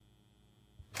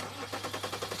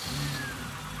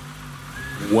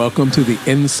Welcome to the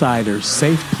Insider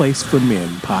Safe Place for Men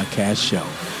podcast show.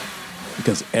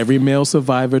 Because every male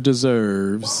survivor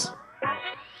deserves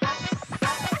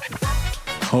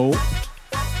hope,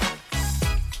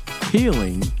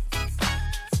 healing,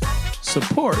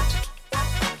 support,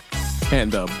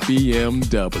 and a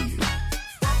BMW.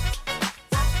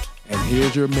 And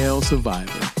here's your male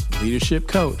survivor, leadership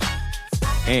coach,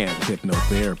 and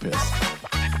hypnotherapist,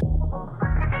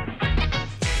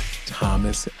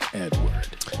 Thomas Edward.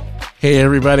 Hey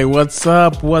everybody, what's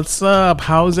up? What's up?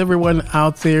 How's everyone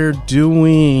out there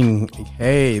doing?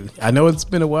 Hey, I know it's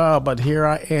been a while, but here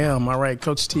I am. All right,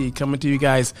 Coach T coming to you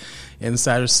guys,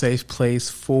 Insider Safe Place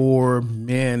for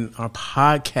Men, our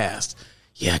podcast.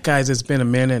 Yeah, guys, it's been a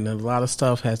minute and a lot of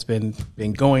stuff has been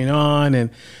going on.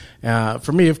 And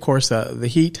for me, of course, the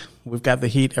heat. We've got the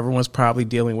heat. Everyone's probably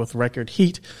dealing with record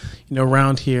heat,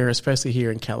 around here, especially here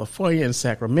in California and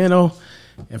Sacramento.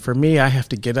 And for me, I have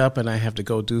to get up and I have to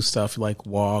go do stuff like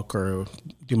walk or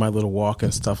do my little walk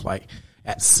and stuff like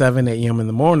at 7 a.m. in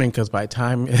the morning, because by the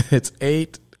time it's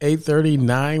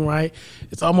 8:39, right,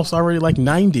 it's almost already like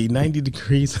 90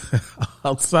 degrees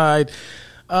outside.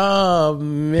 Oh,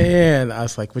 man. I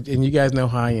was like, and you guys know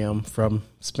how I am from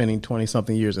spending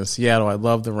 20-something years in Seattle. I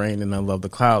love the rain and I love the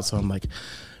clouds. So I'm like,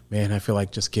 man, I feel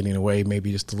like just getting away,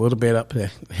 maybe just a little bit up,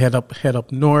 head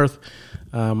up north.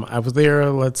 I was there,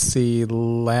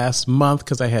 last month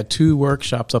because I had 2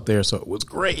 workshops up there. So it was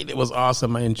great. It was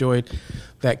awesome. I enjoyed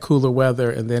that cooler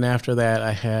weather. And then after that,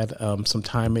 I had some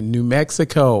time in New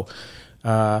Mexico,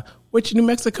 which New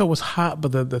Mexico was hot.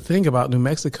 But the thing about New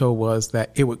Mexico was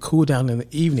that it would cool down in the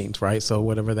evenings, right? So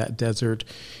whatever that desert,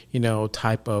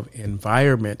 type of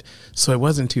environment. So it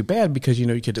wasn't too bad because,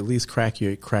 you could at least crack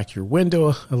your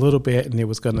window a little bit and it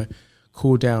was going to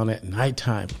cool down at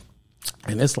nighttime.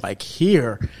 And it's like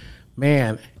here,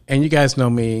 man, and you guys know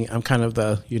me, I'm kind of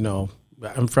the,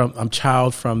 I'm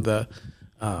child from the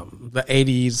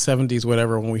 80s, 70s,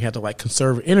 whatever, when we had to like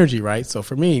conserve energy, right? So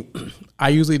for me, I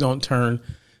usually don't turn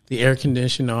the air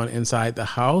conditioner on inside the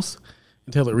house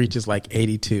until it reaches like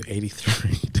 82,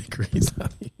 83 degrees on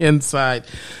the inside.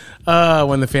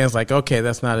 When the fan's like, okay,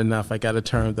 that's not enough. I got to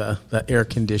turn the air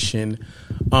condition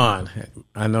on.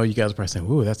 I know you guys are probably saying,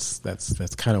 ooh, that's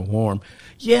kind of warm.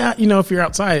 Yeah, if you're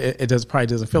outside, it probably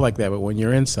doesn't feel like that. But when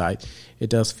you're inside, it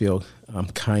does feel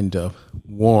kind of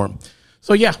warm.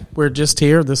 So, yeah, we're just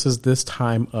here. This is this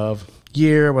time of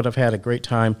year, but I've had a great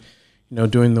time,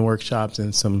 doing the workshops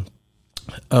in some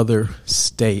other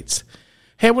states.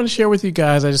 Hey, I want to share with you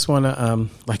guys. I just want to,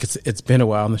 it's been a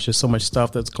while and there's just so much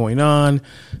stuff that's going on.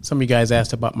 Some of you guys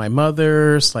asked about my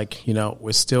mother's,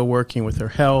 we're still working with her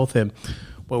health. And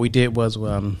what we did was,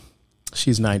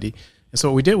 she's 90. And so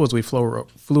what we did was we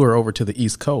flew her over to the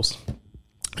East Coast.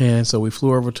 And so we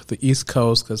flew over to the East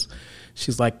Coast because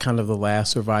she's like kind of the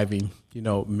last surviving,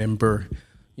 member,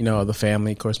 of the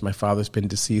family. Of course, my father's been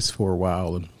deceased for a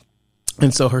while.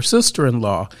 And so her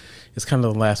sister-in-law is kind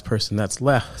of the last person that's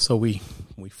left. So we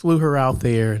flew her out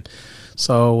there.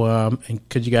 So, and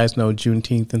could you guys know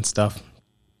Juneteenth and stuff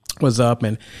was up.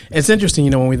 And it's interesting,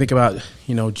 when we think about,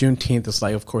 Juneteenth, it's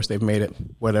like, of course, they've made it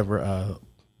whatever,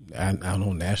 I don't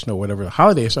know, national, whatever,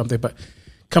 holiday or something. But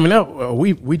coming up,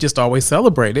 we just always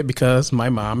celebrate it because my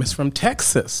mom is from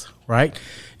Texas, right?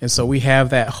 And so we have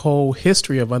that whole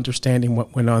history of understanding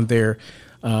what went on there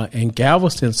in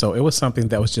Galveston. So it was something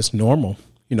that was just normal,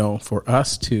 for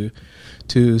us to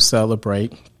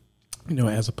celebrate,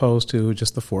 as opposed to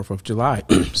just the 4th of July.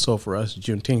 So for us,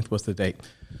 Juneteenth was the date.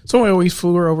 So we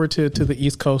flew her over to the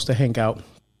East Coast to hang out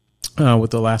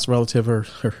with the last relative,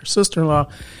 her sister-in-law.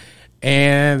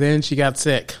 And then she got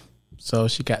sick. So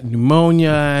she got pneumonia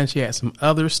and she had some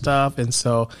other stuff. And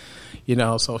so,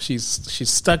 so she's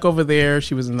stuck over there.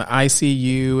 She was in the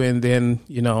ICU. And then,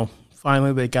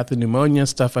 finally they got the pneumonia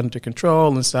stuff under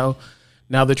control. And so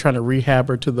now they're trying to rehab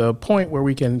her to the point where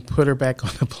we can put her back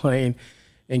on the plane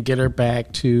and get her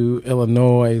back to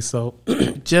Illinois. So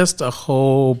just a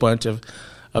whole bunch of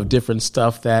different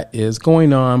stuff that is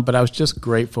going on. But I was just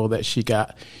grateful that she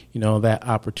got, that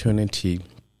opportunity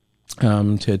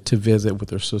to visit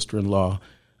with her sister-in-law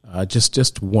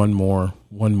just one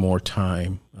more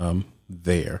time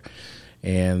there.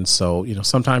 And so,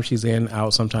 sometimes she's in,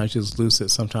 out, sometimes she's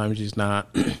lucid, sometimes she's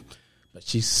not. But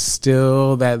she's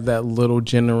still that little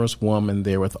generous woman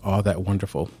there with all that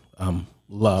wonderful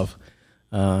love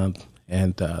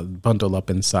and bundle up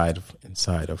inside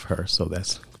of her. So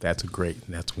that's great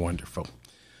and that's wonderful.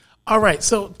 All right,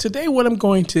 so today what I'm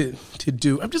going to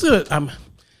do,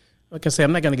 like I say,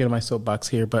 I'm not going to get in my soapbox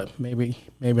here, but maybe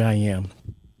I am.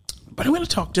 But I'm going to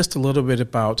talk just a little bit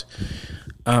about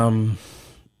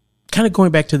kind of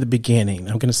going back to the beginning,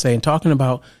 I'm going to say, and talking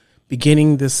about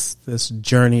beginning this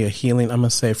journey of healing, I'm going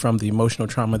to say from the emotional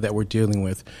trauma that we're dealing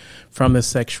with, from the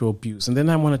sexual abuse. And then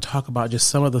I want to talk about just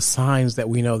some of the signs that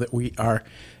we know that we are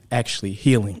actually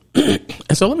healing.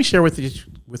 And so let me share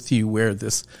with you where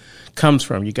this comes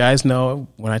from. You guys know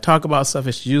when I talk about stuff,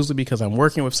 it's usually because I'm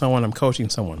working with someone, I'm coaching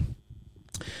someone.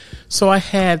 So I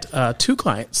had 2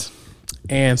 clients.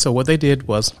 And so what they did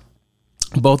was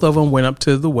both of them went up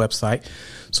to the website.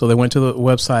 So they went to the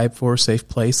website for Safe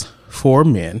Place for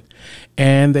Men,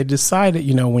 and they decided,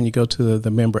 when you go to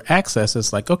the member access,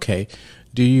 it's like, okay,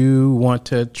 do you want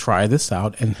to try this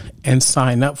out and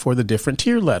sign up for the different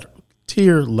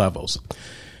tier levels?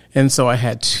 And so I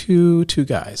had two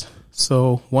guys.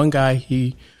 So one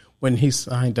guy, when he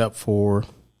signed up for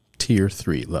tier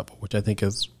 3 level, which I think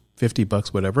is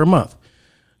 $50, whatever a month.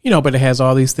 But it has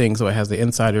all these things. So it has the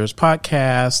Insiders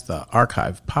podcast, the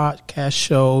archive podcast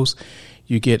shows.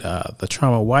 You get the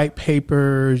trauma white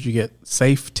papers. You get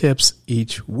safe tips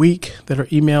each week that are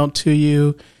emailed to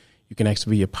you. You can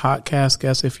actually be a podcast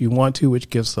guest if you want to, which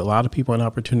gives a lot of people an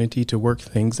opportunity to work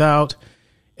things out.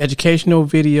 Educational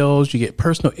videos. You get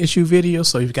personal issue videos.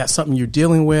 So if you've got something you're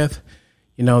dealing with,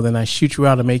 then I shoot you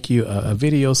out and make you a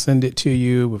video, send it to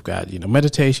you. We've got,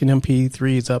 meditation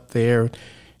MP3s up there,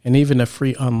 and even a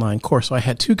free online course. So I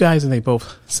had 2 guys and they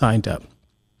both signed up.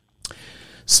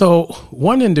 So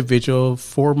one individual,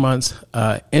 4 months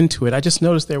into it, I just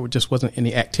noticed there just wasn't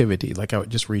any activity. Like I would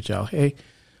just reach out, hey,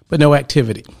 but no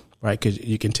activity, right? Because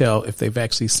you can tell if they've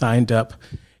actually signed up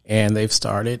and they've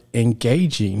started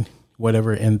engaging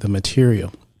whatever in the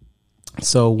material.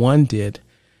 So one did,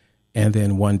 and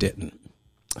then one didn't.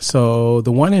 So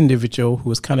the one individual who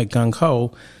was kind of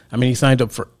gung-ho, he signed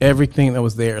up for everything that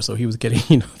was there. So he was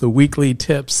getting, the weekly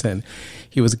tips, and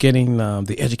he was getting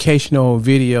the educational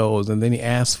videos. And then he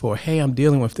asked for, hey, I'm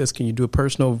dealing with this. Can you do a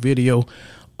personal video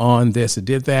on this? It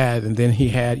did that. And then he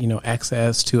had,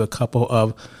 access to a couple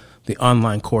of the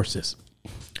online courses.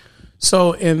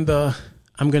 So in the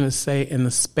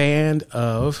span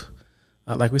of,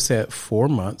 like we said, 4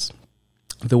 months,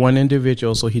 the one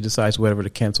individual, so he decides whether to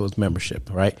cancel his membership,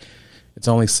 right? It's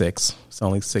only 6. It's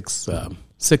only 6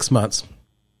 months.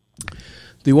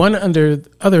 The one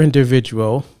other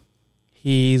individual,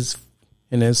 he's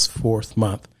in his 4th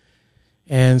month.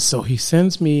 And so he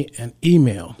sends me an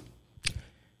email.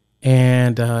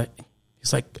 And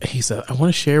he said, I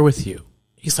want to share with you.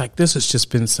 He's like, this has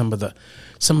just been some of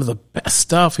the best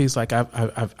stuff he's like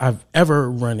I've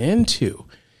ever run into.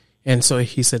 And so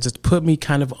he said, just put me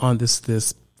kind of on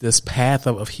this path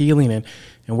of healing and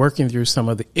working through some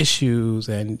of the issues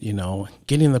and,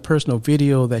 getting the personal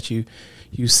video that you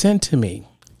sent to me.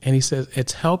 And he says,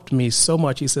 it's helped me so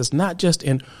much. He says, not just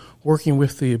in working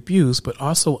with the abuse, but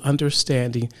also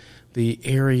understanding the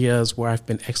areas where I've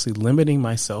been actually limiting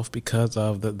myself because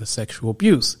of the sexual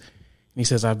abuse. And he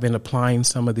says, I've been applying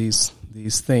some of these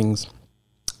things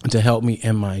to help me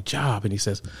in my job. And he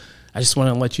says, I just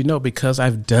want to let you know, because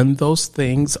I've done those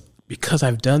things, because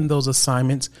I've done those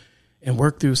assignments and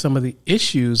worked through some of the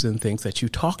issues and things that you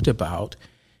talked about,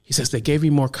 he says, they gave me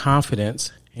more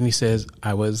confidence. And he says,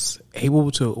 I was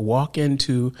able to walk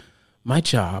into my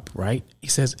job, right? He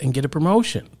says, and get a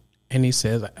promotion. And he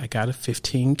says, I got a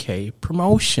 $15K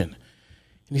promotion.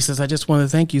 And he says, I just want to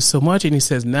thank you so much. And he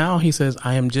says, now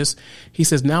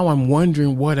I'm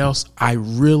wondering what else I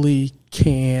really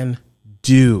can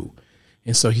do.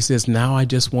 And so he says, now I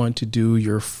just want to do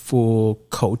your full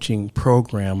coaching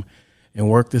program and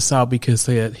work this out, because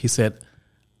he said,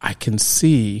 I can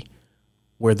see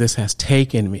where this has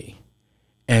taken me.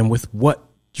 And with what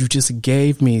you just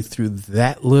gave me through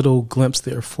that little glimpse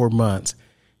there, 4 months,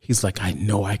 he's like, I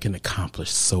know I can accomplish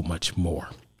so much more.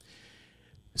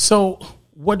 So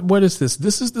what is this?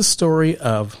 This is the story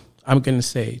of, I'm going to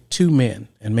say, 2 men,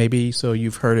 and maybe so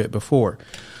you've heard it before.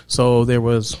 So there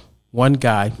was one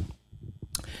guy.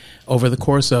 Over the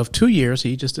course of 2 years,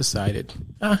 he just decided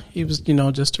he was,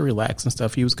 just to relax and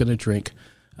stuff, he was going to drink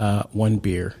 1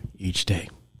 beer each day.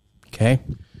 Okay.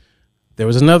 There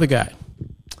was another guy.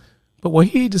 But what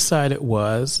he decided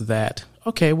was that,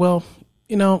 okay, well,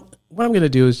 what I'm going to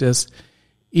do is just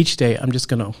each day I'm just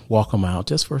going to walk a mile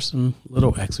just for some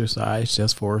little exercise,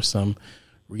 just for some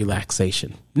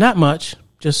relaxation. Not much,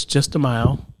 just a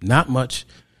mile. Not much,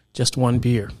 just 1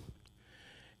 beer.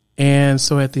 And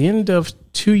so at the end of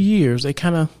 2 years, they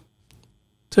kind of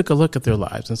took a look at their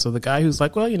lives. And so the guy who's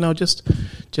like, well, just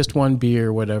 1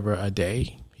 beer, whatever, a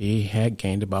day, he had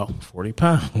gained about 40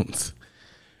 pounds.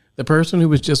 The person who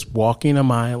was just walking a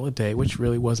mile a day, which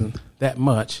really wasn't that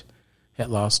much, had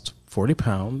lost 40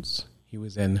 pounds. He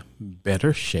was in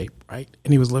better shape, right?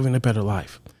 And he was living a better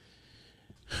life.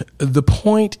 The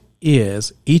point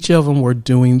is, each of them were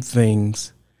doing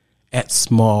things at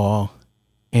small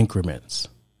increments,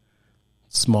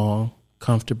 small,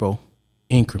 comfortable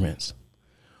increments.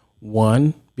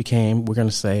 One became, we're going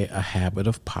to say, a habit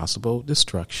of possible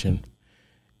destruction,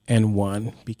 and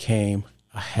one became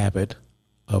a habit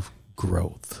of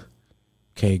growth.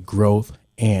 Okay, growth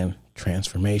and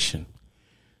transformation.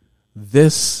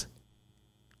 This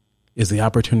is the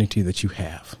opportunity that you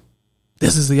have.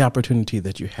 This is the opportunity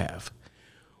that you have.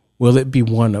 Will it be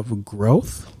one of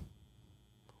growth,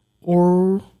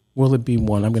 or will it be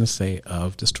one, I'm going to say,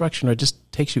 of destruction, or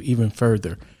just takes you even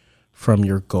further from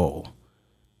your goal?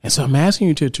 And so I'm asking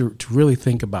you to really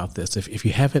think about this. If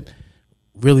you haven't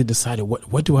really decided,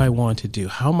 what do I want to do?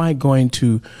 How am I going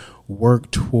to work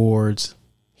towards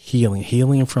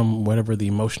healing from whatever the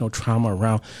emotional trauma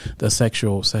around the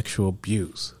sexual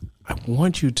abuse? I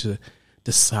want you to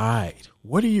decide,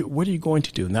 what are you going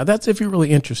to do? Now, that's if you're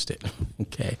really interested.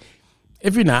 Okay.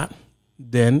 If you're not,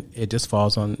 then it just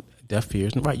falls on deaf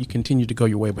ears, and right, you continue to go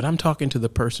your way. But I'm talking to the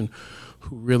person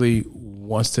who really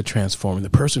wants to transform, the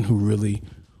person who really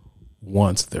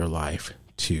wants their life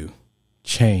to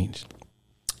change.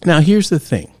 Now, here's the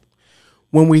thing.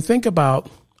 When we think about,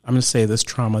 I'm going to say, this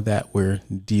trauma that we're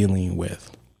dealing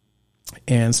with,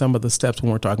 and some of the steps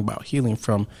when we're talking about healing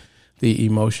from the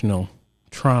emotional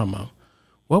trauma,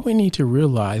 what we need to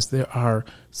realize, there are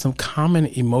some common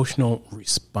emotional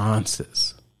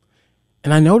responses.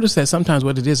 And I notice that sometimes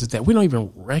what it is that we don't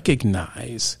even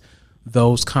recognize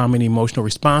those common emotional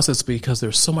responses because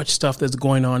there's so much stuff that's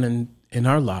going on in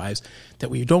our lives that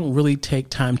we don't really take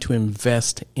time to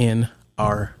invest in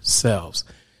ourselves.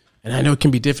 And I know it can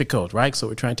be difficult, right? So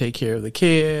we're trying to take care of the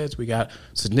kids. We got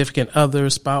significant other,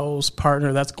 spouse,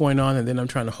 partner that's going on. And then I'm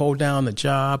trying to hold down the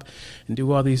job and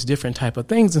do all these different type of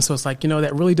things. And so it's like,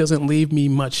 that really doesn't leave me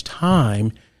much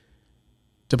time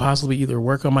to possibly either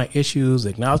work on my issues,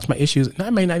 acknowledge my issues. And I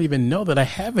may not even know that I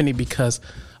have any because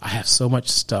I have so much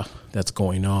stuff that's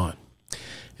going on.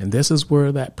 And this is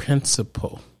where that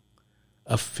principle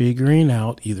of figuring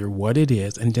out either what it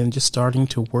is and then just starting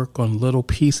to work on little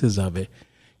pieces of it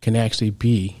can actually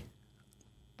be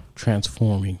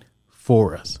transforming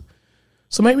for us.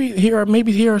 So maybe here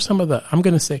are some of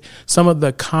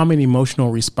the common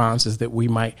emotional responses that we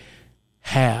might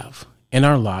have in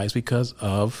our lives because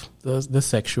of the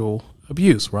sexual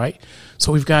abuse, right?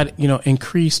 So we've got,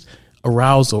 increased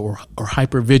arousal or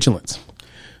hypervigilance.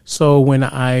 So when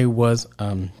I was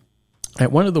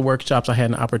at one of the workshops, I had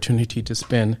an opportunity to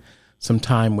spend some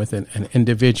time with an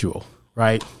individual,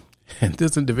 right? And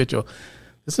this individual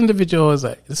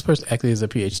this person actually is a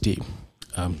PhD.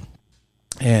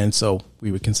 And so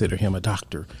we would consider him a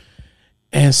doctor.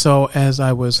 And so as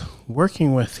I was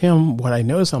working with him, what I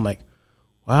noticed, I'm like,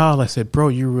 wow, I said, bro,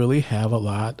 you really have a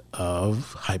lot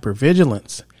of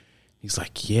hypervigilance. He's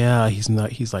like, yeah, he's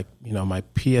like, my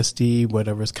PSD,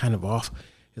 whatever, is kind of off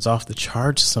the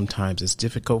charts sometimes. It's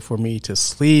difficult for me to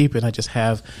sleep, and I just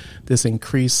have this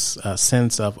increased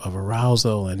sense of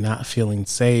arousal and not feeling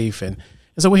safe. And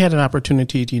so we had an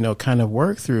opportunity to, kind of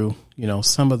work through,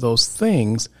 some of those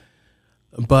things.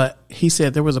 But he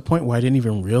said there was a point where I didn't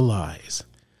even realize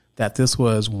that this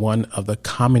was one of the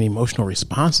common emotional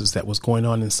responses that was going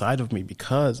on inside of me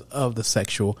because of the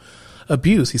sexual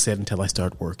abuse. He said, until I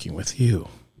start working with you.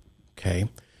 Okay.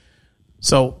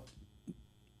 So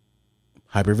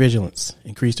hypervigilance,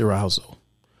 increased arousal,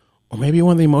 or maybe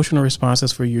one of the emotional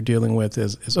responses for you dealing with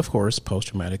is of course,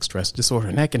 post-traumatic stress disorder.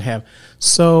 And that can have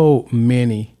so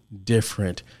many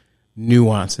different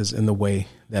nuances in the way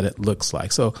that it looks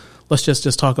like. So let's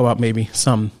just talk about maybe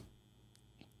some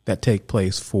that take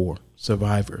place for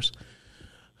survivors.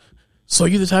 So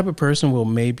you're the type of person, well,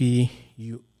 maybe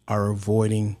you are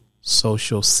avoiding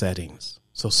social settings.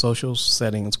 So social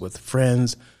settings with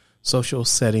friends, social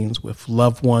settings with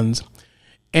loved ones.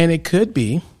 And it could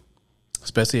be,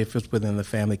 especially if it's within the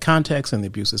family context and the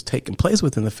abuse is taking place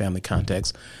within the family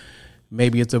context,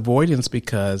 maybe it's avoidance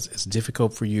because it's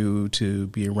difficult for you to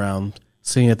be around,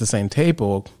 sitting at the same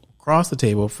table, across the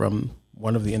table from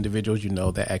one of the individuals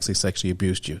that actually sexually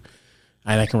abused you.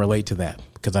 And I can relate to that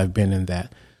because I've been in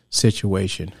that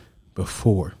situation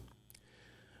before.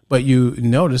 But you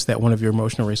notice that one of your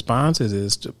emotional responses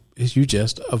is you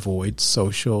just avoid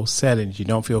social settings. You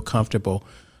don't feel comfortable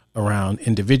around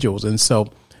individuals. And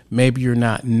so maybe you're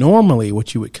not normally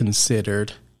what you would consider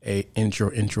a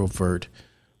introvert,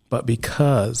 but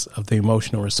because of the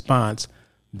emotional response,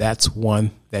 that's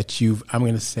one that I'm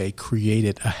going to say,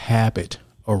 created a habit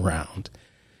around.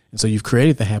 And so you've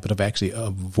created the habit of actually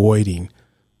avoiding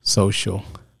social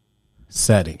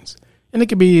settings. And it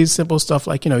could be simple stuff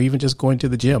like, even just going to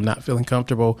the gym, not feeling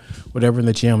comfortable, whatever in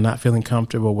the gym, not feeling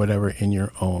comfortable, whatever in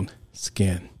your own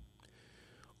skin.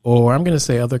 Or I'm going to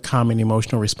say other common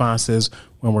emotional responses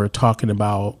when we're talking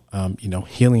about,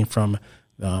 healing from,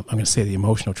 I'm going to say the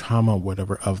emotional trauma,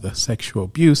 whatever, of the sexual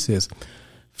abuse is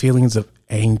feelings of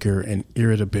anger and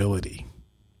irritability.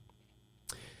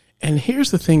 And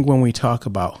here's the thing when we talk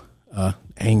about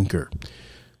anger.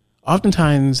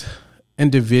 Oftentimes,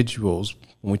 individuals,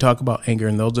 when we talk about anger,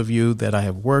 and those of you that I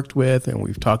have worked with and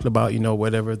we've talked about,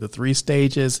 whatever the 3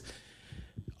 stages,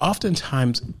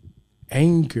 oftentimes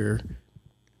anger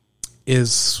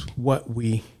is what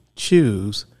we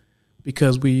choose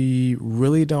because we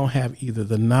really don't have either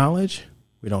the knowledge,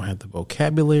 we don't have the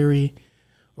vocabulary,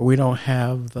 or we don't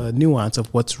have the nuance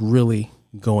of what's really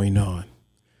going on.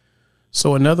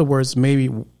 So in other words, maybe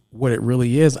what it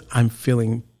really is, I'm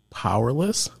feeling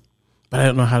powerless, but I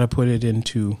don't know how to put it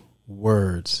into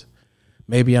words.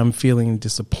 Maybe I'm feeling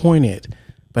disappointed,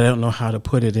 but I don't know how to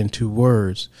put it into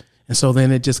words. And so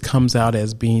then it just comes out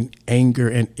as being anger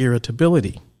and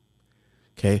irritability.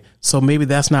 Okay, so maybe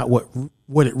that's not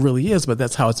what it really is, but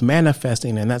that's how it's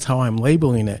manifesting, and that's how I'm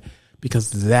labeling it,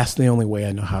 because that's the only way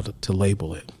I know how to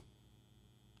label it.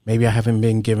 Maybe I haven't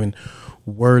been given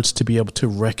words to be able to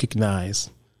recognize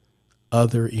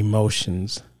other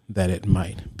emotions that it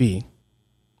might be.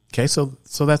 Okay, so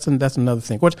that's another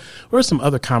thing. What are some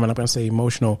other common, I'm going to say,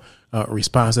 emotional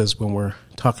responses when we're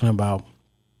talking about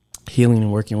healing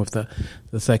and working with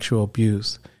the sexual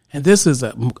abuse? And this is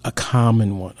a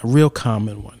common one, a real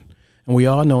common one. And we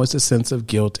all know it's a sense of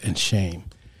guilt and shame.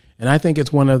 And I think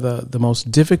it's one of the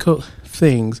most difficult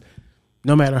things,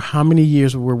 no matter how many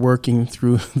years we're working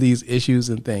through these issues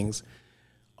and things.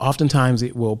 Oftentimes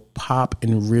it will pop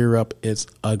and rear up its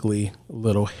ugly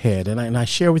little head. And I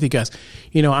share with you guys,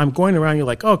 I'm going around, you're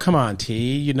like, oh, come on,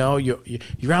 T,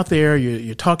 you're out there,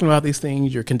 you're talking about these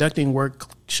things, you're conducting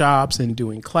workshops and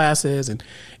doing classes and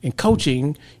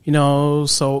coaching,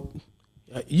 so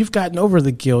you've gotten over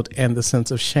the guilt and the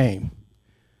sense of shame.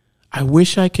 I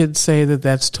wish I could say that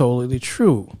that's totally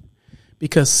true,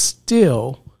 because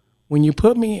still, when you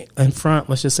put me in front,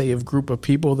 let's just say, of a group of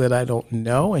people that I don't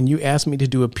know, and you ask me to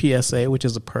do a PSA, which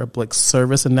is a public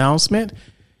service announcement,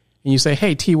 and you say,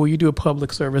 hey, T, will you do a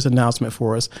public service announcement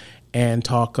for us and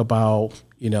talk about,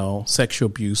 sexual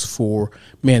abuse for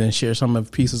men and share some of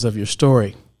the pieces of your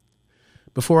story?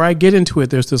 Before I get into it,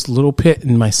 there's this little pit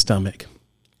in my stomach.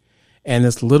 And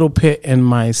this little pit in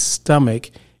my stomach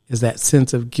is that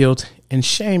sense of guilt and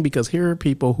shame, because here are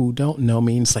people who don't know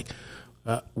me, and it's like,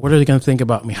 what are they going to think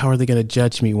about me? How are they going to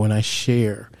judge me when I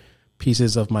share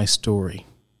pieces of my story?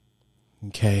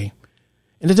 Okay.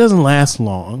 And it doesn't last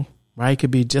long, right? It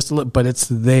could be just a little, but it's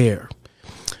there.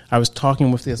 I was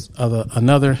talking with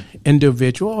another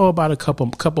individual about a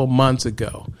couple months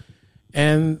ago.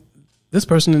 And this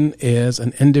person is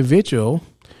an individual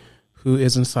who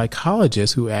is a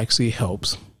psychologist who actually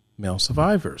helps male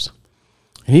survivors.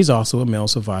 And he's also a male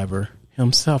survivor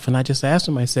himself. And I just asked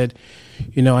him, I said,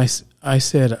 I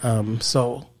said,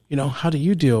 so, how do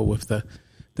you deal with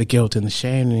the guilt and the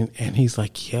shame? And he's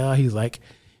like,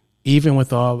 even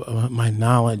with all my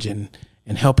knowledge and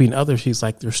helping others, he's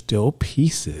like, there's still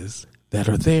pieces that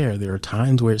are there. There are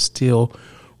times where it still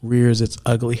rears its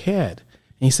ugly head.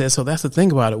 And he says, so that's the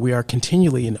thing about it. We are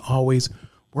continually and always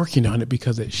working on it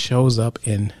because it shows up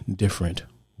in different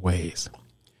ways.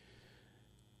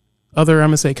 Other, I'm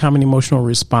going to say, common emotional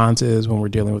responses when we're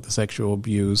dealing with the sexual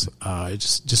abuse,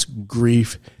 just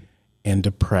grief and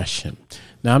depression.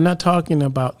 Now, I'm not talking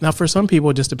about, now for some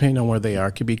people, just depending on where they are,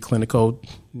 it could be clinical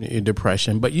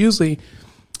depression. But usually,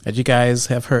 as you guys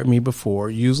have heard me before,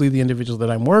 usually the individuals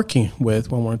that I'm working with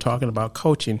when we're talking about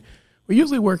coaching, we're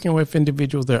usually working with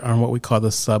individuals that are on what we call the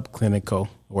subclinical,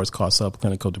 or it's called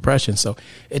subclinical depression. So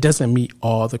it doesn't meet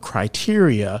all the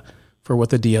criteria for what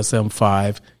the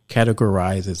DSM-5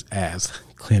 categorizes as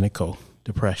clinical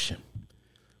depression.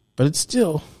 But it's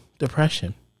still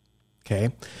depression,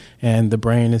 okay? And the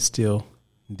brain is still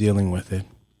dealing with it.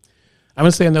 I'm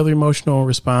going to say another emotional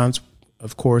response,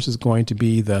 of course, is going to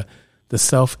be the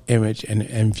self-image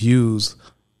and views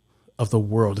of the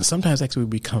world. And sometimes actually we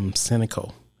become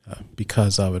cynical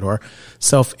because of it, or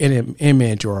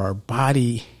self-image or our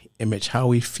body image, how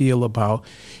we feel about,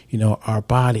 our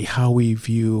body, how we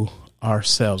view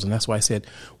ourselves. And that's why I said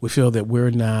we feel that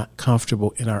we're not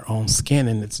comfortable in our own skin,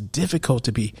 and it's difficult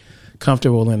to be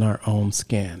comfortable in our own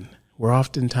skin. We're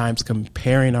oftentimes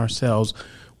comparing ourselves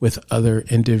with other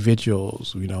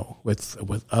individuals,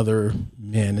 with other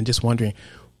men, and just wondering,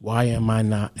 why am I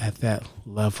not at that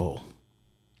level?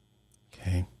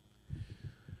 Okay.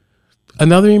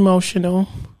 Another emotional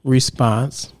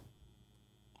response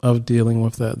of dealing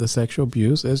with the sexual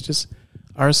abuse is just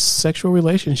our sexual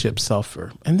relationships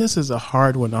suffer. And this is a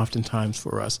hard one oftentimes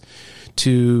for us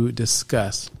to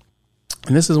discuss.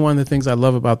 And this is one of the things I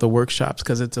love about the workshops,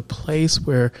 because it's a place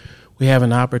where we have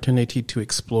an opportunity to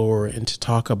explore and to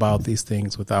talk about these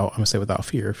things without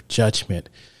fear of judgment.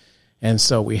 And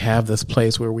so we have this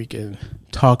place where we can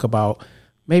talk about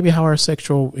maybe how our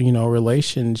sexual,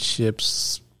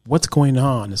 relationships, what's going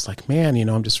on. It's like, man,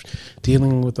 I'm just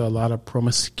dealing with a lot of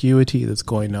promiscuity that's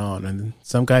going on. And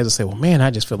some guys will say, well, man,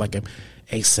 I just feel like I'm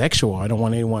asexual. I don't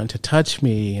want anyone to touch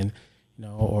me. And,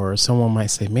 or someone might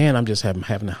say, man, I'm just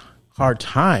having a hard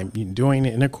time doing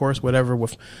intercourse, whatever,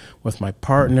 with my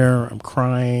partner. I'm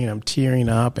crying, I'm tearing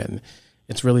up, and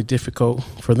it's really difficult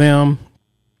for them.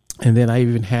 And then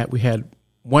we had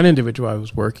one individual I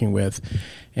was working with,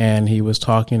 and he was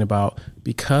talking about,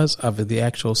 because of the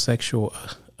actual sexual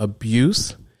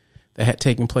abuse that had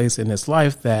taken place in his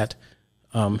life, that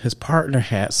his partner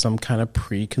had some kind of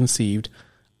preconceived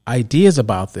ideas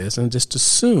about this and just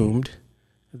assumed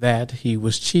that he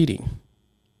was cheating,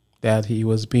 that he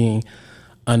was being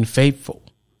unfaithful.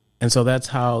 And so that's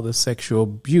how the sexual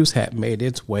abuse had made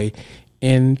its way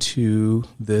into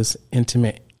this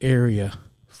intimate area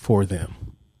for them.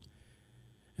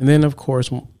 And then, of course,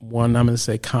 one, I'm going to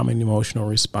say, common emotional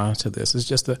response to this is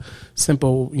just the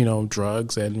simple,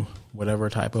 drugs and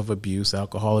whatever type of abuse,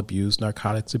 alcohol abuse,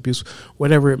 narcotics abuse,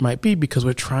 whatever it might be, because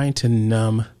we're trying to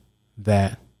numb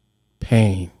that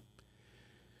pain.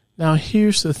 Now,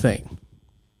 here's the thing.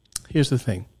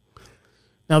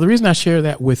 Now, the reason I share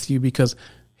that with you, because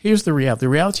here's the reality. The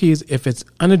reality is, if it's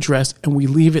unaddressed and we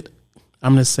leave it,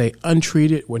 I'm going to say,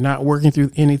 untreated, we're not working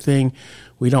through anything,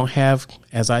 we don't have,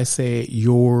 as I say,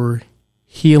 your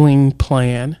healing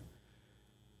plan,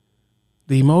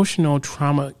 the emotional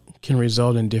trauma can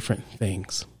result in different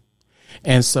things.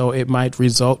 And so it might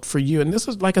result for you. And this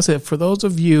is, like I said, for those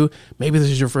of you, maybe this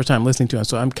is your first time listening to it.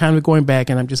 So I'm kind of going back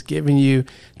and I'm just giving you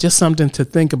just something to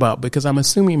think about, because I'm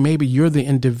assuming maybe you're the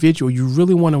individual. You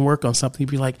really want to work on something.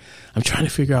 You'd be like, I'm trying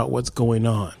to figure out what's going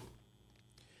on.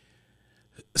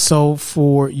 So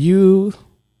for you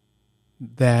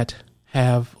that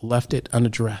have left it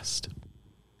unaddressed,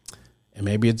 and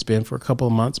maybe it's been for a couple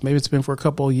of months, maybe it's been for a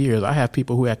couple of years. I have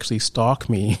people who actually stalk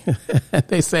me.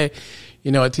 They say,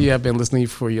 T, I've been listening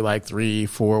for you like 3,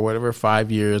 4, whatever,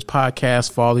 5 years,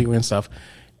 podcasts, follow you and stuff,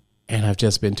 and I've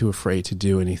just been too afraid to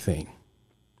do anything.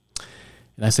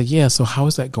 And I said, yeah, so how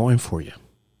is that going for you?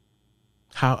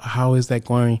 How is that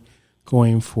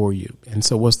going for you? And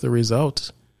so what's the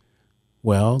result?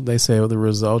 Well, they say, the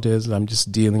result is I'm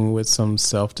just dealing with some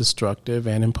self-destructive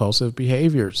and impulsive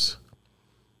behaviors.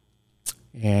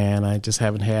 And I just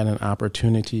haven't had an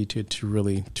opportunity to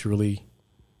really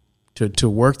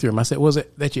work through them. I said, was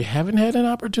it that you haven't had an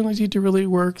opportunity to really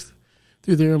work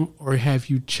through them, or have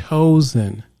you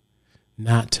chosen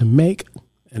not to make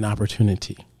an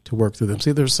opportunity to work through them?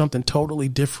 See, there's something totally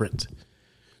different.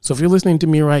 So if you're listening to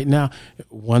me right now,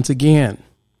 once again,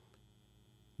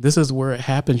 this is where it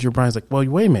happens. Your brain's like, well,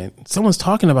 wait a minute. Someone's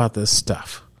talking about this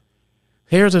stuff.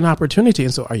 Here's an opportunity.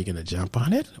 And so are you going to jump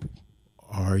on it?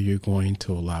 Or are you going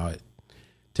to allow it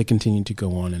to continue to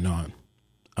go on and on?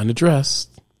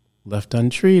 Unaddressed, left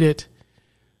untreated,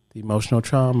 the emotional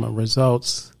trauma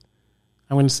results,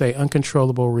 I'm going to say,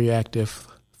 uncontrollable reactive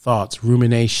thoughts,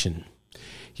 rumination.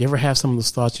 You ever have some of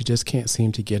those thoughts, you just can't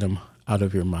seem to get them out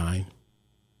of your mind?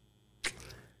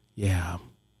 Yeah.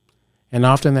 And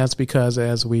often that's because,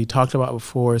 as we talked about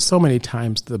before, so many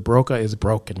times the broca is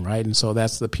broken, right? And so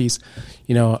that's the piece,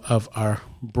 of our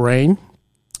brain,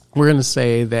 we're going to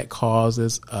say, that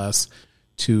causes us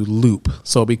to loop.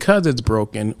 So because it's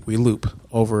broken, we loop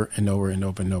over and over and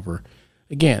over and over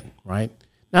again, right?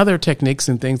 Now there are techniques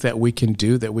and things that we can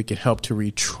do that we can help to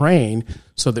retrain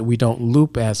so that we don't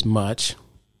loop as much.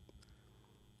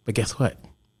 But guess what?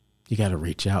 You got to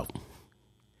reach out.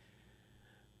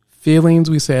 Feelings,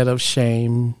 we said, of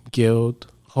shame, guilt,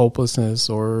 hopelessness,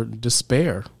 or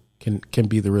despair can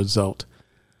be the result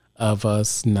of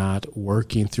us not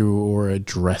working through or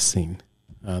addressing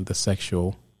the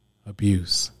sexual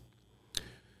abuse.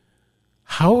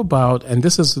 How about, and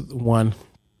this is one,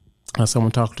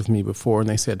 someone talked with me before, and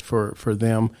they said for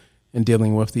them, in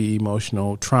dealing with the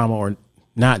emotional trauma, or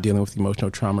not dealing with the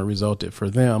emotional trauma, resulted for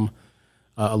them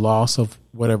a loss of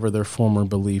whatever their former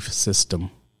belief system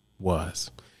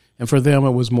was. And for them,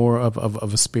 it was more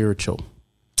of a spiritual,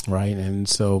 right? And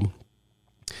so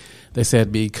they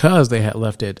said because they had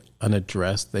left it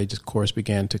unaddressed, they just, of course,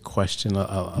 began to question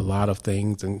a lot of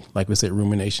things. And like we said,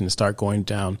 rumination, to start going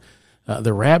down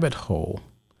the rabbit hole,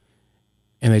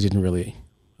 and they didn't really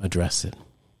address it.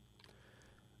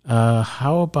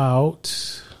 How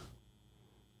about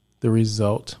the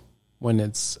result when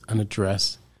it's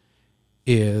unaddressed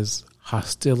is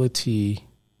hostility.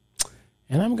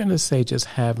 And I'm going to say just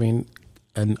having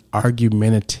an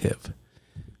argumentative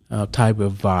type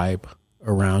of vibe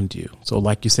around you. So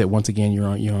like you said, once again,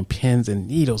 you're on pins and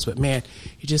needles, but man,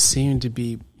 you just seem to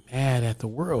be mad at the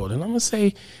world. And I'm going to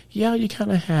say, yeah, you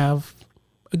kind of have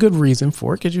a good reason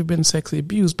for it because you've been sexually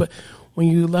abused. But when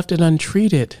you left it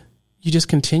untreated, you just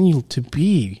continue to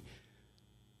be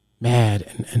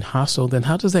mad and hostile. Then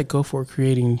how does that go for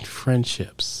creating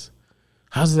friendships?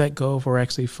 How does that go for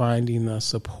actually finding the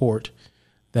support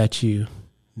that you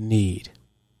need?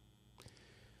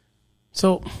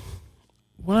 So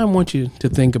what I want you to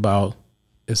think about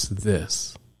is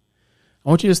this. I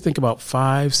want you to think about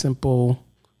 5 simple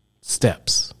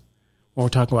steps when we're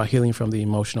talking about healing from the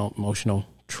emotional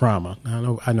trauma.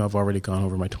 Now, I know I've already gone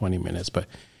over my 20 minutes, but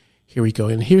here we go.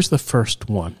 And here's the first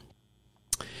one.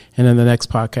 And in the next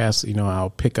podcast, I'll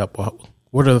pick up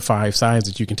what are the 5 signs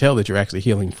that you can tell that you're actually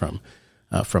healing from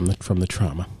the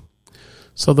trauma.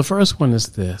 So the first one is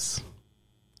this.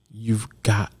 You've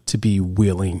got to be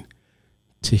willing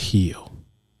to heal.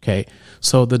 Okay.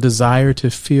 So the desire to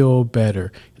feel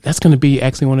better, that's going to be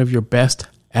actually one of your best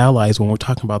allies when we're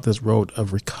talking about this road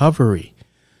of recovery.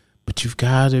 But you've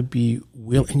got to be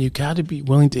willing, and you've got to be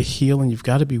willing to heal, and you've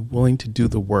got to be willing to do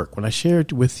the work. When I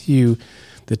shared with you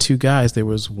the 2 guys, there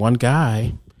was one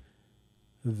guy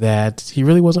that he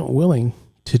really wasn't willing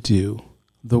to do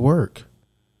the work.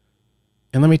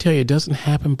 And let me tell you, it doesn't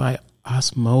happen by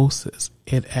osmosis.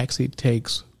 It actually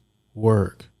takes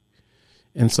work.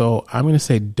 And so I'm going to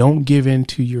say, don't give in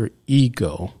to your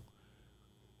ego,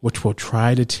 which will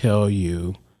try to tell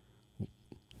you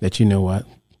that, you know what,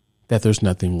 that there's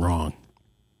nothing wrong.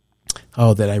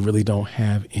 Oh, that I really don't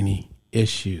have any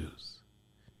issues.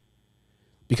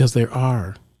 Because there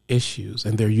are issues,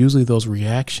 and they're usually those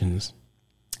reactions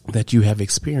that you have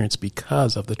experienced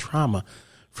because of the trauma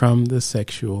from the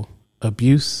sexual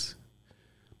abuse.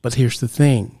 But here's the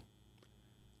thing.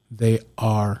 They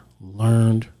are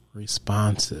learned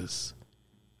responses,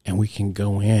 and we can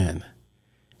go in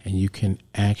and you can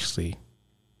actually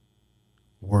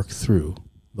work through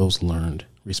those learned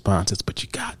responses, but you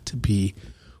got to be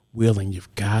willing.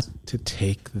 You've got to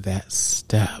take that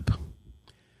step.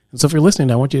 And so if you're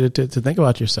listening, I want you to think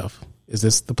about yourself. Is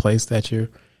this the place that you're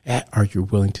at? Are you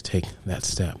willing to take that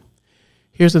step?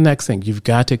 Here's the next thing. You've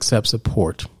got to accept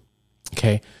support.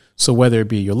 Okay. So whether it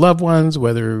be your loved ones,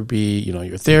 whether it be,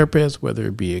 your therapist, whether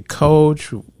it be a coach,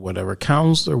 whatever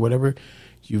counselor, whatever,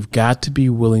 you've got to be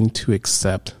willing to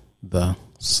accept the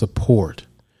support.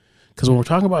 Because when we're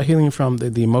talking about healing from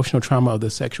the emotional trauma of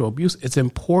the sexual abuse, it's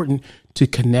important to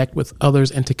connect with others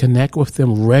and to connect with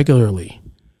them regularly.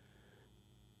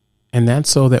 And that's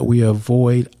so that we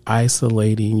avoid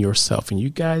isolating yourself. And you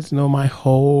guys know my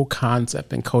whole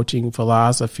concept and coaching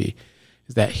philosophy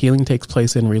is that healing takes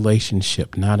place in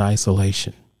relationship, not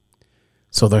isolation.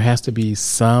 So there has to be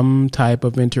some type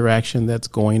of interaction that's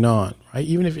going on, right?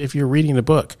 Even if you're reading a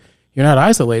book, you're not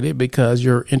isolated because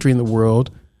you're entering the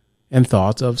world and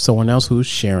thoughts of someone else who's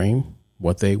sharing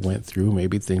what they went through,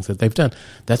 maybe things that they've done.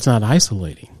 That's not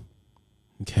isolating.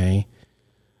 Okay.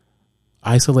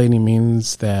 Isolating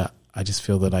means that I just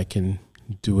feel that I can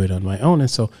do it on my own. And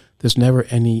so there's never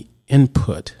any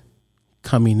input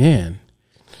coming in.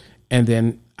 And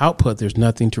then output, there's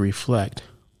nothing to reflect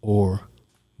or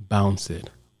bounce it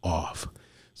off.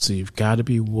 So you've got to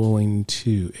be willing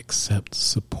to accept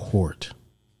support.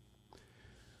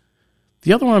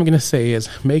 The other one I'm going to say is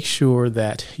make sure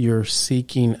that you're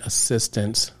seeking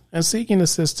assistance, and seeking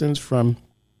assistance from,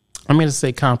 I'm going to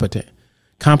say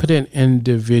competent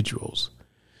individuals.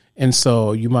 And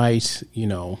so you might,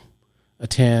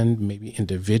 attend maybe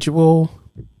individual,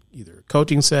 either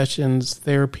coaching sessions,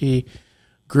 therapy,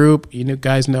 group.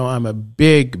 Guys know I'm a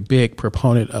big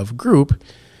proponent of group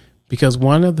because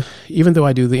even though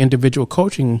I do the individual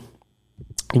coaching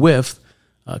with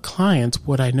clients,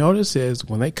 what I notice is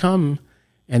when they come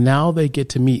and now they get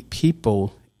to meet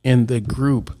people in the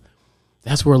group,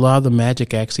 that's where a lot of the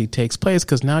magic actually takes place,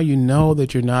 because now you know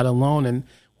that you're not alone. And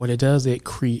what it does, it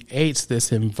creates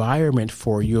this environment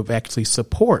for you of actually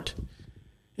support.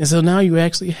 And so now you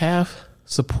actually have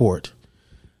support.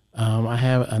 I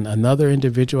have another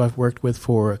individual I've worked with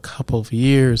for a couple of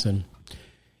years, and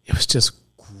it was just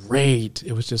great.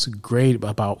 It was just great.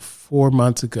 About 4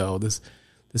 months ago, this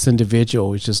individual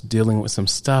was just dealing with some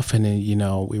stuff, and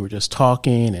then, we were just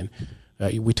talking, and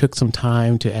we took some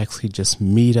time to actually just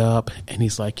meet up. And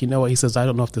he's like, what? He says, I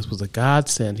don't know if this was a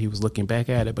godsend. He was looking back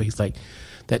at it, but he's like,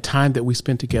 that time that we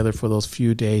spent together for those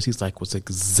few days, he's like, was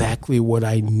exactly what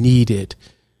I needed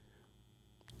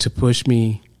to push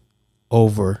me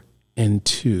over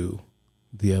into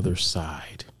the other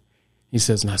side. He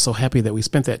says, and I'm so happy that we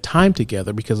spent that time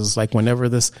together, because it's like whenever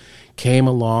this came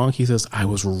along, he says, I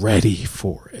was ready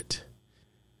for it.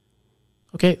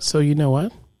 Okay, so you know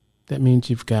what? That means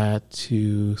you've got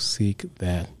to seek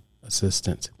that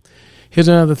assistance. Here's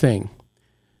another thing.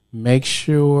 Make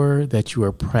sure that you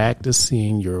are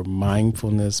practicing your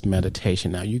mindfulness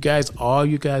meditation. Now, all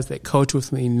you guys that coach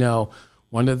with me know,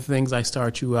 one of the things I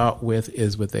start you out with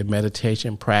is with a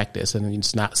meditation practice, and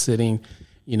it's not sitting,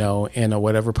 in a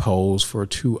whatever pose for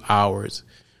 2 hours.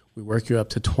 We work you up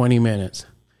to 20 minutes.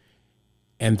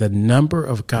 And the number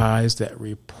of guys that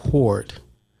report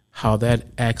how that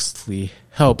actually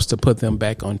helps to put them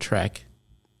back on track,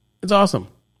 it's awesome,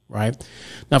 right?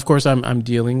 Now, of course, I'm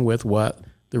dealing with what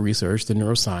the research, the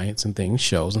neuroscience and things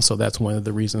shows. And so that's one of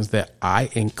the reasons that I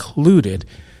included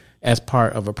as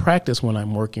part of a practice when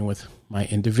I'm working with my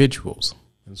individuals.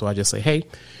 And so I just say, hey,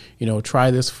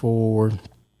 try this for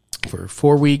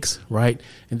 4 weeks, right?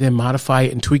 And then modify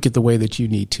it and tweak it the way that you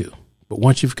need to. But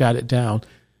once you've got it down,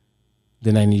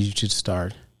 then I need you to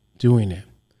start doing it.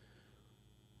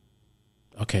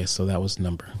 Okay, so that was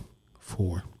number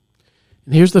 4.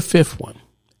 And here's the 5th one.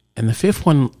 And the 5th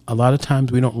one, a lot of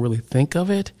times we don't really think of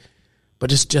it,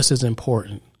 but it's just as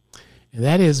important. And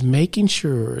that is making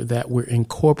sure that we're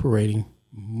incorporating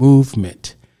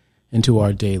movement into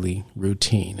our daily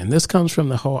routine. And this comes from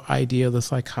the whole idea of the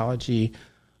psychology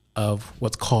of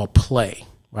what's called play,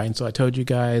 right? And so I told you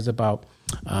guys about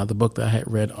the book that I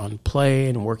had read on play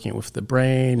and working with the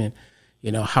brain,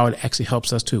 and how it actually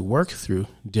helps us to work through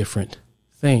different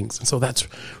things. And so that's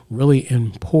really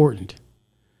important.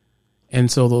 And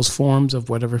so those forms of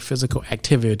whatever physical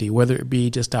activity, whether it be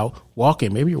just out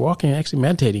walking, maybe you're walking and actually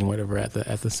meditating, whatever, at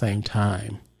the same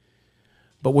time.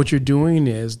 But what you're doing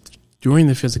is, during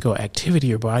the physical activity,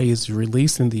 your body is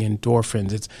releasing the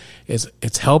endorphins.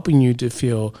 It's helping you to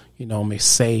feel,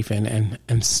 safe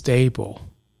and stable.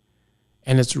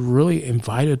 And it's really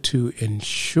vital to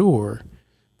ensure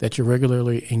that you're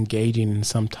regularly engaging in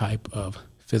some type of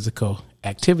physical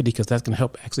activity, because that's going to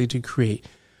help actually to create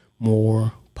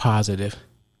more positive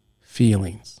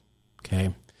feelings.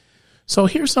 Okay. So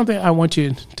here's something I want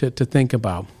you to think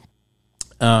about.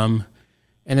 And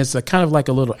it's a kind of like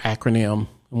a little acronym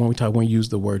when we use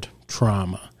the word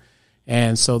trauma.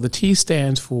 And so the T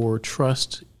stands for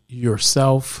trust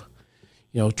yourself,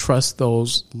 trust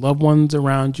those loved ones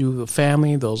around you, the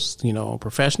family, those,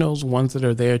 professionals, ones that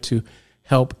are there to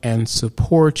help and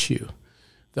support you.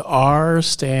 The R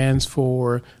stands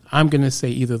for, I'm going to say,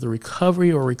 either the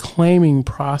recovery or reclaiming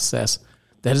process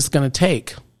that it's going to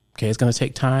take. Okay, it's going to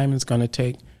take time. It's going to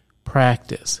take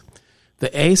practice.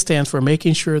 The A stands for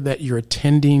making sure that you're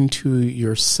attending to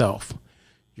yourself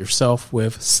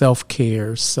with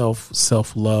self-care,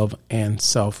 self-love, and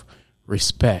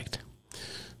self-respect.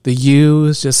 The U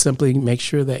is just simply make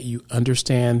sure that you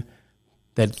understand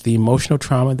that the emotional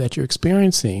trauma that you're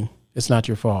experiencing is not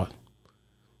your fault.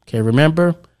 Okay,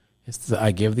 remember,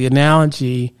 I give the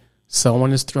analogy, someone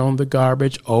has thrown the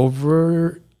garbage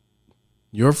over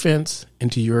your fence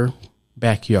into your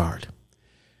backyard.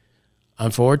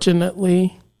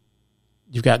 Unfortunately,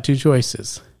 you've got 2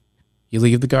 choices. You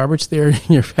leave the garbage there in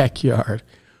your backyard,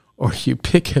 or you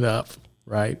pick it up,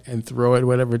 right, and throw it,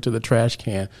 whatever, to the trash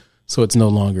can so it's no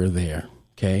longer there,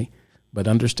 okay? But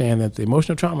understand that the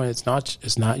emotional trauma, it's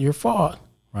not your fault,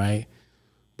 right?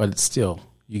 But it's still,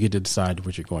 you get to decide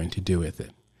what you're going to do with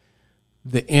it.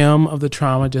 The M of the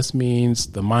trauma just means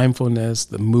the mindfulness,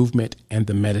 the movement, and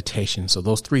the meditation. So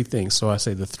those 3 things. So I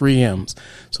say the 3 M's.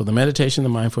 So the meditation, the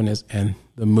mindfulness, and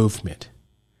the movement.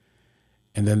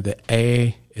 And then the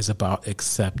A is about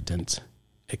acceptance,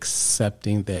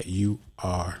 accepting that you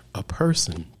are a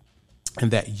person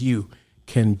and that you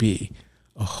can be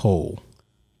a whole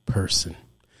person.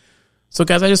 So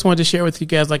guys, I just wanted to share with you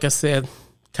guys, like I said,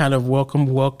 kind of welcome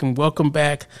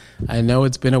back. I know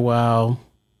it's been a while.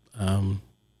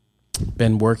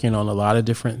 Been working on a lot of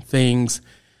different things.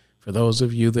 For those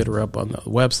of you that are up on the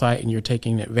website and you're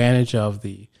taking advantage of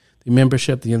the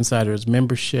membership, the Insiders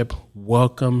membership,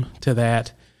 welcome to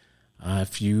that.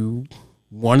 If you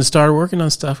want to start working on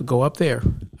stuff, go up there.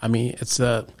 I mean, it's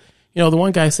the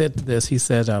one guy said this. He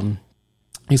said,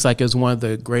 he's like, it's one of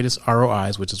the greatest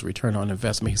ROIs, which is return on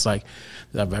investment. He's like,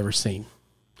 that I've ever seen.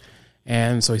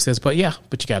 And so he says, but you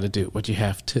got to do what you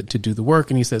have to do the work.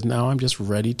 And he says, now I'm just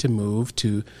ready to move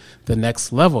to the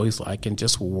next level. He's like, I can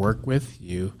just work with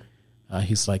you.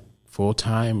 He's like, full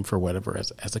time for whatever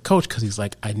as a coach. Cause he's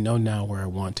like, I know now where I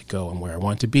want to go and where I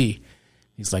want to be.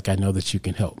 He's like, I know that you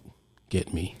can help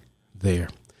get me there.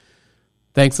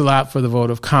 Thanks a lot for the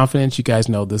vote of confidence. You guys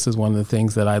know this is one of the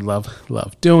things that I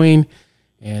love doing.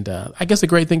 And I guess the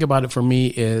great thing about it for me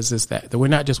is that we're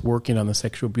not just working on the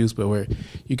sexual abuse, but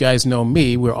you guys know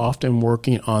me, we're often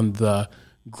working on the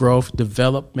growth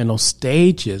developmental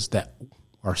stages that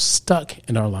are stuck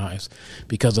in our lives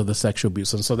because of the sexual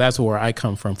abuse. And so that's where I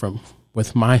come from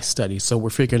with my studies. So we're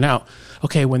figuring out,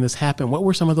 okay, when this happened, what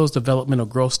were some of those developmental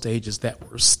growth stages that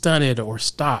were stunted or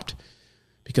stopped?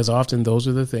 Because often those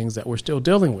are the things that we're still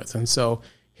dealing with. And so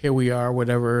here we are,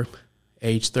 whatever,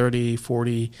 age 30,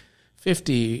 40,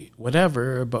 50,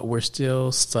 whatever, but we're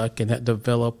still stuck in that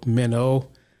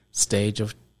developmental stage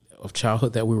of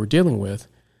childhood that we were dealing with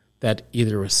that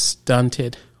either was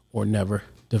stunted or never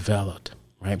developed,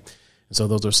 right? And so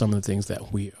those are some of the things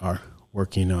that we are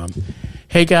working on.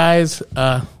 Hey, guys,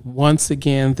 once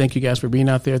again, thank you guys for being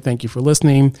out there. Thank you for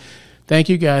listening. Thank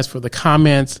you guys for the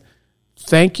comments.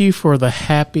 Thank you for the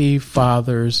Happy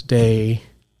Father's Day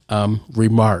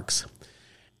remarks.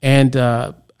 And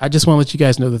I just want to let you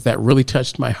guys know that really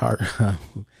touched my heart.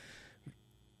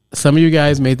 Some of you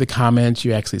guys made the comments.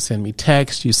 You actually sent me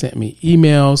texts. You sent me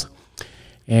emails.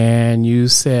 And you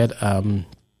said, that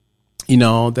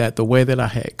the way that I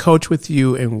had coached with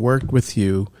you and worked with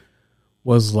you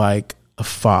was like a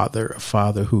father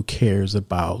who cares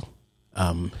about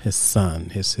his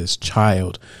son, his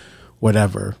child,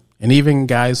 whatever. And even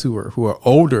guys who are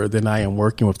older than I am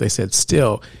working with, they said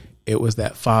still it was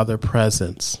that father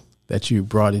presence that you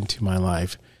brought into my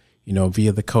life,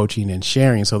 via the coaching and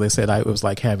sharing. So they said it was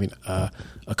like having a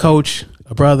coach,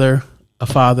 a brother, a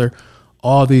father,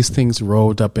 all these things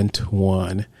rolled up into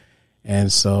one.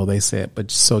 And so they said,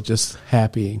 just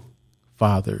happy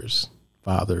Father's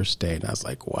Day. And I was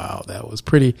like, wow, that was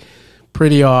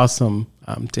pretty awesome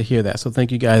to hear that. So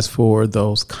thank you guys for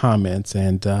those comments.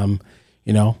 And,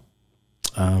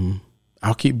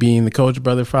 I'll keep being the coach,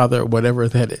 brother, father, whatever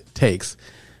that it takes.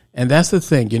 And that's the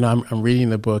thing, I'm reading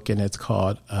the book and it's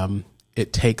called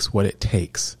It Takes What It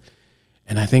Takes.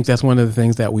 And I think that's one of the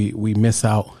things that we miss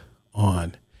out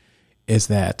on is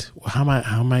that how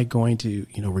am I going to,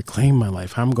 reclaim my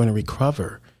life? How am I going to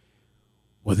recover?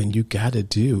 Well, then you got to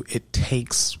do, it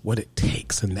takes what it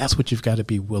takes. And that's what you've got to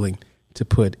be willing to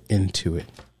put into it.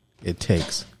 It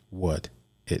takes what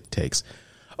it takes.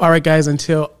 All right, guys,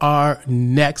 until our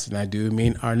next, and I do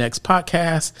mean our next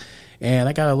podcast, and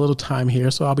I got a little time here,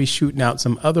 so I'll be shooting out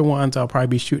some other ones. I'll probably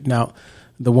be shooting out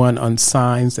the one on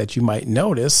signs that you might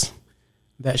notice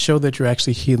that show that you're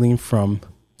actually healing from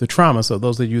the trauma. So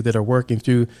those of you that are working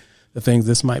through the things,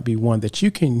 this might be one that you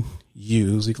can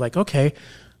use. You're like, okay,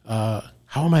 how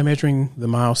am I measuring the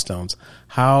milestones?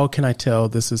 How can I tell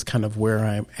this is kind of where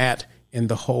I'm at in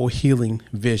the whole healing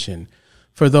vision?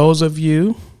 For those of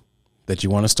you that you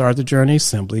want to start the journey,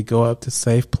 simply go up to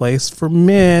Safe Place for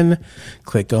Men,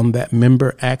 click on that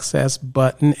member access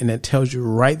button, and it tells you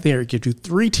right there, it gives you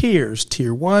 3 tiers,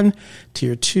 tier 1,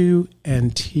 tier 2,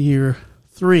 and tier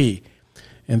 3.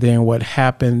 And then what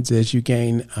happens is you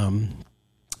gain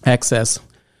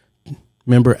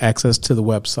member access to the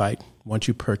website once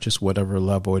you purchase whatever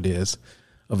level it is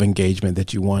of engagement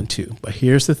that you want to. But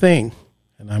here's the thing,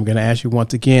 and I'm going to ask you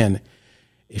once again,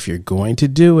 if you're going to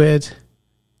do it,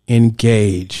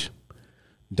 engage.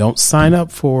 Don't sign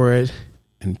up for it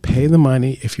and pay the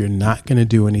money if you're not going to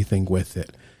do anything with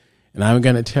it. And I'm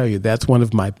going to tell you, that's one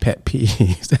of my pet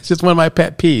peeves. That's just one of my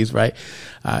pet peeves, right?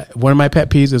 One of my pet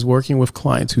peeves is working with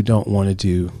clients who don't want to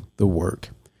do the work.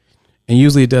 And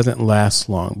usually it doesn't last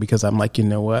long because I'm like, you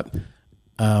know what?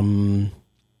 I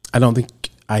don't think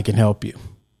I can help you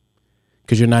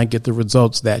because you're not get the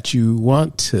results that you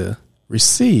want to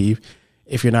receive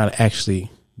if you're not actually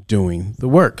doing the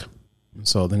work. And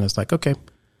so then it's like, okay,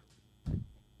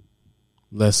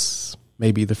 let's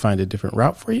maybe either find a different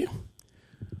route for you,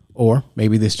 or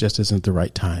maybe this just isn't the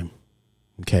right time.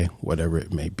 Okay, whatever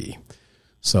it may be.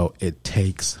 So it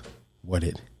takes what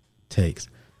it takes.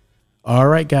 All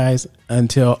right, guys,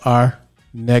 until our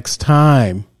next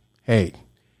time. Hey,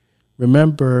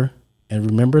 remember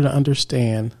to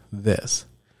understand this.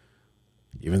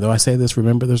 Even though I say this,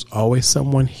 remember there's always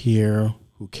someone here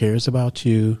who cares about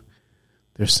you.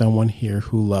 There's someone here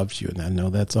who loves you. And I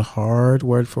know that's a hard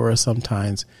word for us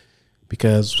sometimes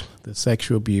because the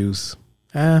sexual abuse,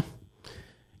 it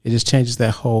just changes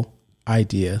that whole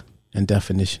idea and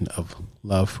definition of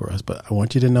love for us. But I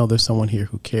want you to know there's someone here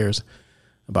who cares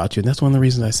about you. And that's one of the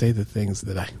reasons I say the things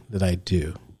that I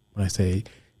do. When I say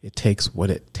it takes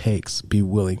what it takes, be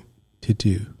willing to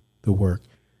do the work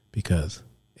because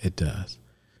it does.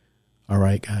 All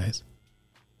right, guys.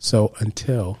 So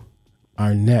until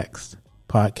our next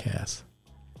podcast,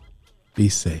 be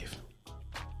safe.